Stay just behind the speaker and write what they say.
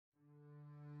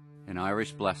an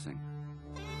Irish blessing.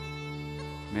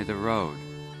 May the road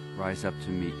rise up to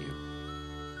meet you.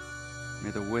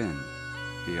 May the wind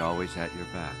be always at your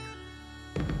back.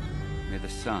 May the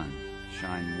sun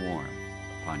shine warm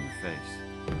upon your face,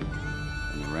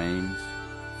 and the rains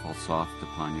fall soft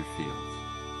upon your fields.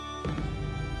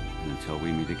 And until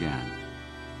we meet again,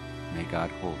 may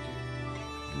God hold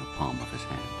you in the palm of his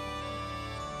hand.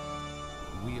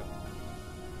 We are.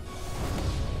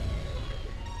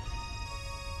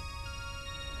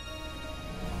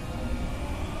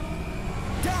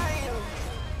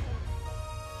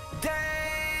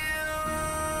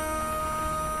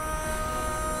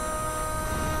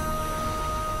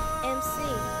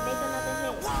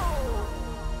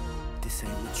 This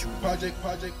ain't what you want.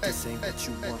 Project This ain't what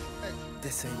you want.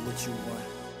 This ain't what you want.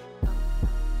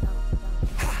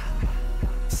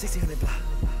 1600 block.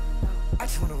 I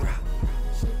just wanna rock.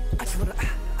 I just wanna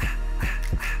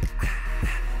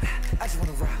I just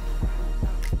wanna rock.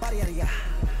 Body yada yada.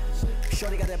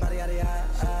 Shorty got that body yada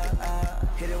yada.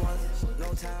 Hit it once,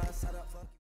 no time.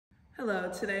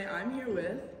 Hello, today I'm here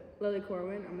with Lily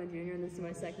Corwin. I'm a junior and this is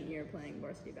my second year playing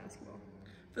varsity basketball.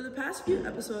 For the past few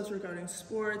episodes regarding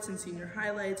sports and senior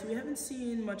highlights, we haven't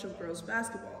seen much of girls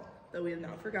basketball, though we have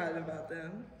not forgotten about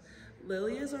them.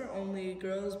 Lily is our only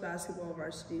girls basketball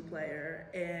varsity player,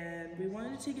 and we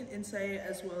wanted to take an insight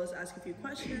as well as ask a few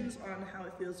questions on how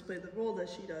it feels to play the role that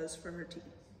she does for her team.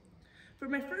 For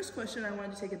my first question, I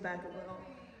wanted to take it back a little.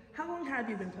 How long have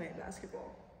you been playing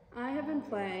basketball? I have been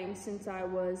playing since I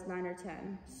was 9 or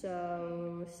 10,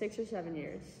 so 6 or 7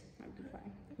 years I've been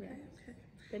playing. Okay.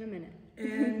 Been a minute.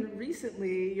 And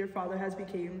recently, your father has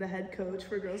become the head coach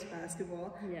for girls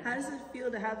basketball. Yeah. How does it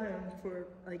feel to have him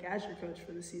as your coach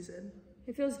for the season?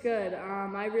 It feels good.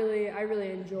 I really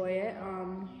enjoy it.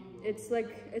 It's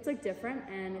like different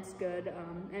and it's good.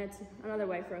 And it's another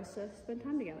way for us to spend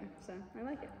time together. So I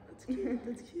like it. That's cute.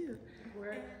 That's cute.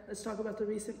 Let's talk about the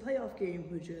recent playoff game.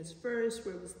 Who chose first?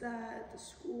 Where was that? The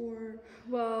score?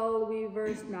 Well, we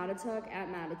versed Mattituck at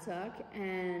Mattituck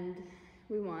and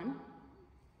we won.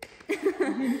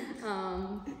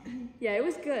 Yeah, it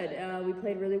was good. We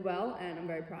played really well and I'm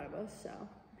very proud of us, so I'm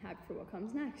happy for what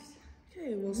comes next.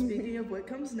 Okay, well, speaking of what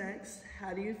comes next,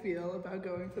 how do you feel about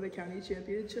going for the county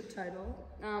championship title?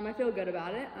 I feel good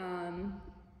about it.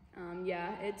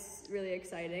 Yeah, it's really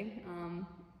exciting.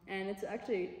 And it's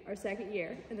actually our second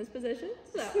year in this position,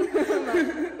 so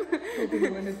hoping to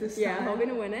win it this time. Yeah, hoping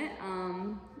to win it.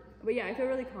 But yeah, I feel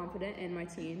really confident in my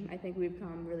team. I think we've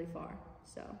come really far.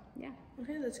 So, yeah.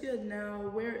 Okay, that's good. Now,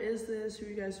 where is this? Who are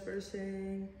you guys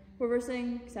versing? We're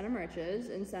versing Center Merches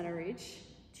in Center Reach,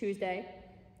 Tuesday,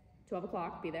 12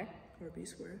 o'clock, be there. Or B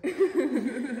Square.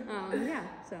 Yeah,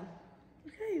 so.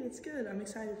 Okay, that's good. I'm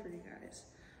excited for you guys.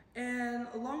 And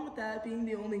along with that, being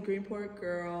the only Greenport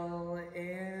girl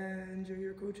and you're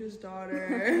your coach's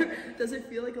daughter, does it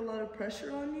feel like a lot of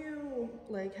pressure on you?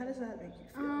 Like, how does that make you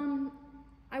feel?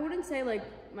 I wouldn't say like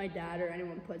my dad or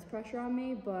anyone puts pressure on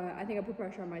me, but I think I put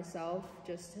pressure on myself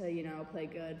just to, play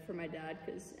good for my dad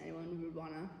because anyone would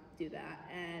want to do that.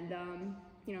 And,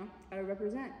 gotta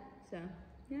represent. So,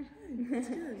 yeah. Okay, that's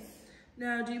good.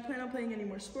 Now, do you plan on playing any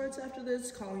more sports after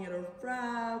this? Calling it a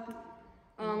wrap?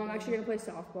 I'm actually gonna play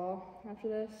softball after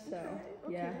this, so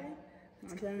okay. Yeah.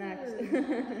 On to the next.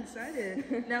 I'm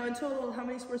excited. Now, in total, how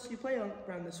many sports do you play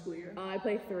around the school year? I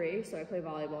play 3, so I play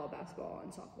volleyball, basketball,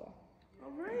 and softball.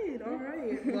 All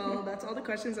right. Well, that's all the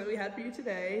questions that we had for you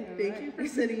today. Thank you for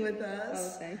sitting with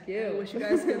us. Oh, thank you. I wish you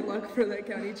guys good luck for the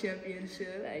county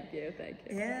championship. Thank you.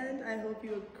 And I hope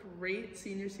you have a great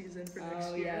senior season for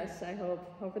next year. Oh, yes, I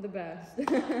hope for the best.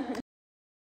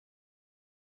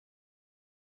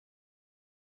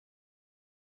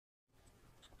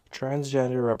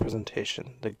 Transgender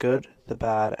representation, the good, the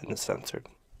bad, and the censored.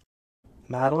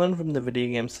 Madeline from the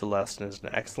video game Celeste is an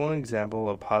excellent example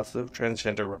of positive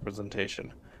transgender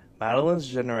representation. Madeline's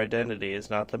gender identity is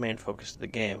not the main focus of the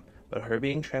game, but her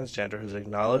being transgender is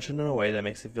acknowledged in a way that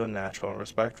makes it feel natural and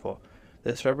respectful.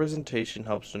 This representation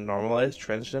helps to normalize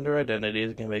transgender identities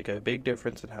and can make a big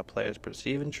difference in how players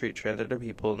perceive and treat transgender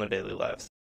people in their daily lives.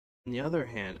 On the other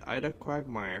hand, Ida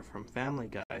Quagmire from Family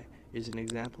Guy is an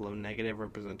example of negative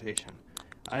representation.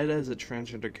 Ida is a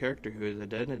transgender character whose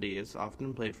identity is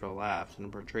often played for laughs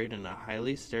and portrayed in a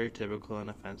highly stereotypical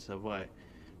and offensive way.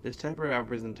 This type of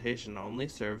representation only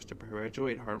serves to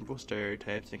perpetuate harmful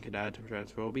stereotypes and can add to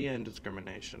transphobia and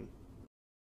discrimination.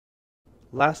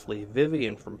 Lastly,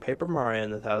 Vivian from Paper Mario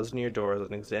and the Thousand-Year Door is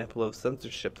an example of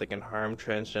censorship that can harm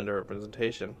transgender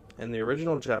representation. In the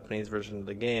original Japanese version of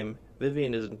the game,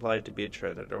 Vivian is implied to be a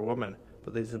transgender woman,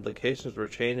 but these implications were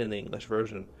changed in the English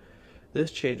version.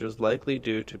 This change was likely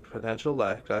due to potential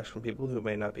backlash from people who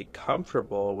may not be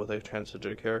comfortable with a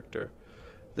transgender character.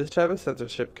 This type of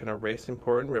censorship can erase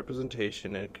important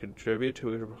representation and contribute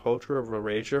to a culture of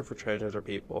erasure for transgender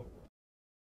people.